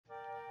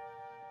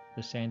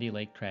The Sandy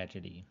Lake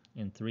Tragedy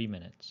in 3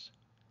 minutes.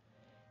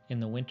 In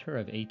the winter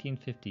of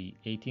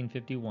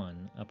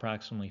 1850-1851,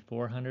 approximately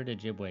 400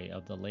 Ojibwe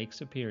of the Lake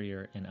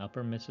Superior and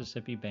Upper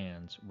Mississippi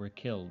bands were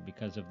killed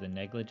because of the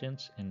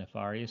negligence and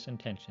nefarious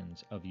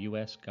intentions of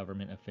U.S.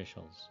 government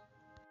officials.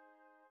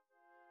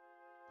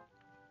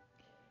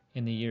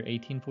 In the year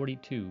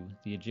 1842,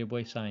 the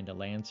Ojibwe signed a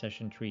land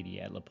cession treaty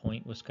at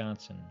LaPointe,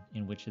 Wisconsin,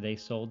 in which they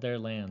sold their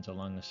lands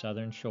along the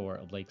southern shore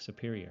of Lake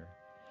Superior.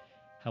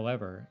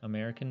 However,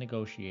 American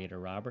negotiator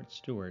Robert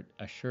Stewart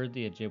assured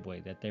the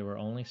Ojibwe that they were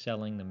only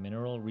selling the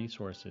mineral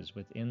resources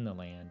within the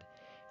land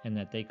and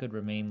that they could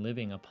remain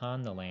living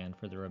upon the land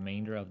for the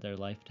remainder of their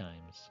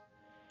lifetimes.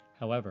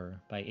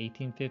 However, by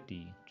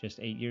 1850,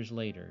 just 8 years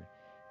later,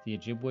 the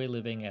Ojibwe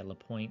living at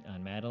LaPointe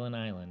on Madeline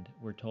Island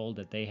were told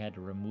that they had to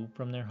remove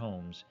from their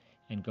homes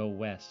and go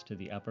west to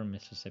the upper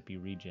Mississippi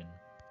region.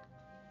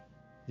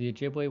 The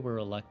Ojibwe were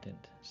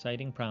reluctant,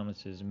 citing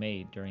promises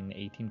made during the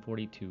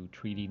 1842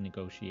 treaty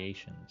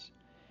negotiations.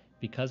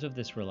 Because of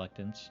this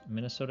reluctance,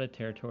 Minnesota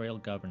Territorial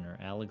Governor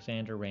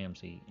Alexander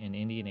Ramsey and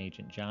Indian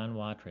agent John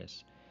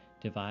Watrous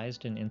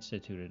devised and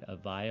instituted a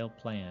vile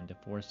plan to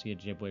force the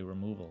Ojibwe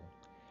removal.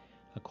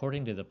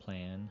 According to the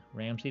plan,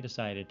 Ramsey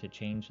decided to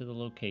change the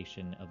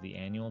location of the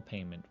annual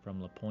payment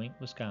from LaPointe,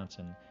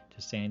 Wisconsin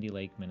to Sandy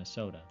Lake,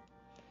 Minnesota.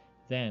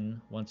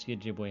 Then, once the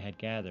Ojibwe had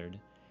gathered,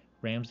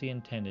 Ramsey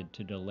intended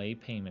to delay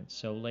payment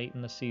so late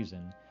in the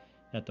season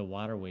that the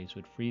waterways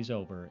would freeze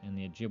over and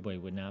the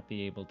Ojibwe would not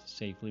be able to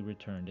safely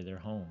return to their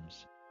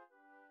homes.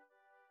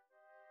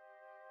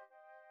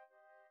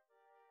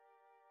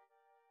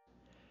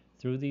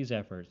 Through these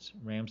efforts,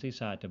 Ramsey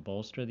sought to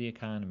bolster the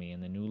economy in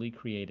the newly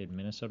created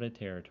Minnesota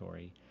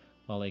Territory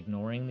while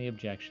ignoring the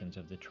objections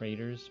of the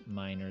traders,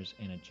 miners,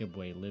 and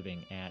Ojibwe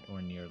living at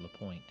or near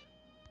LaPointe.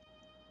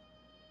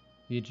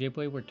 The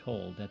Ojibwe were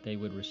told that they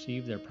would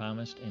receive their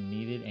promised and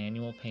needed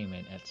annual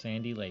payment at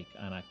Sandy Lake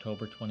on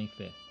October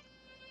 25th.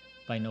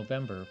 By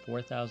November,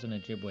 4,000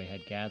 Ojibwe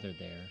had gathered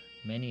there,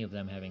 many of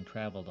them having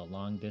traveled a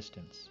long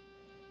distance.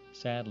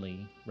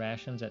 Sadly,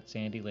 rations at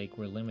Sandy Lake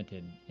were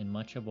limited, and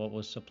much of what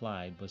was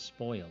supplied was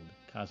spoiled,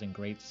 causing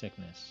great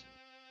sickness.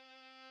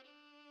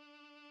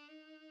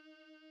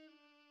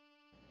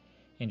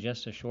 In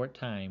just a short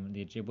time,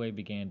 the Ojibwe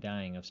began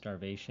dying of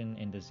starvation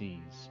and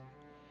disease.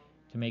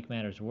 To make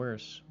matters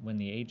worse, when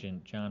the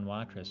agent, John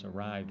Watrous,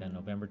 arrived on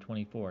November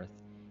 24th,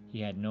 he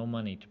had no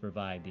money to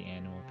provide the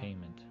annual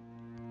payment.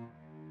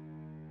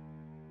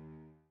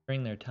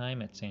 During their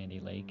time at Sandy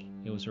Lake,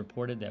 it was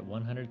reported that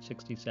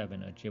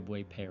 167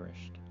 Ojibwe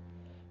perished.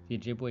 The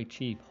Ojibwe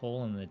chief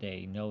Hole in the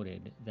Day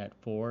noted that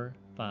 4,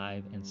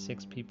 5, and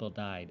 6 people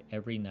died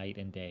every night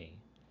and day.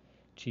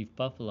 Chief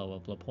Buffalo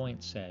of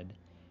LaPointe said,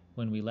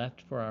 "When we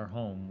left for our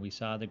home, we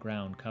saw the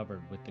ground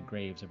covered with the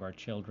graves of our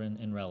children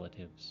and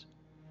relatives."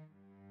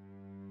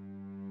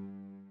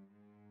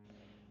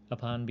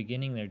 Upon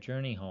beginning their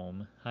journey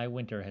home, high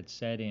winter had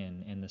set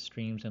in and the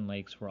streams and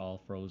lakes were all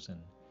frozen.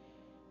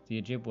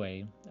 The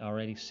Ojibwe,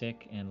 already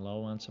sick and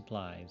low on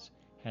supplies,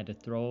 had to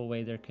throw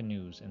away their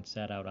canoes and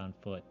set out on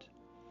foot.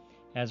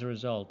 As a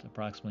result,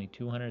 approximately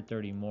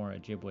 230 more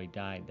Ojibwe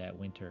died that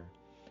winter,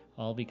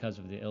 all because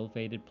of the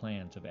ill-fated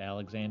plans of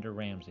Alexander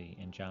Ramsey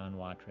and John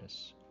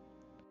Watrous.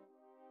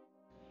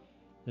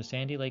 The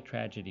Sandy Lake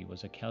tragedy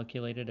was a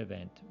calculated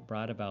event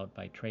brought about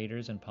by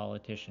traders and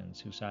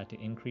politicians who sought to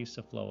increase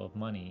the flow of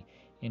money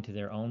into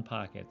their own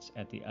pockets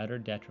at the utter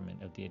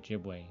detriment of the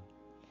Ojibwe.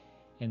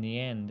 In the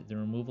end, the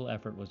removal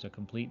effort was a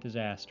complete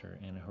disaster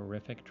and a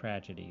horrific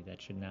tragedy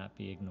that should not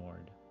be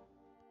ignored.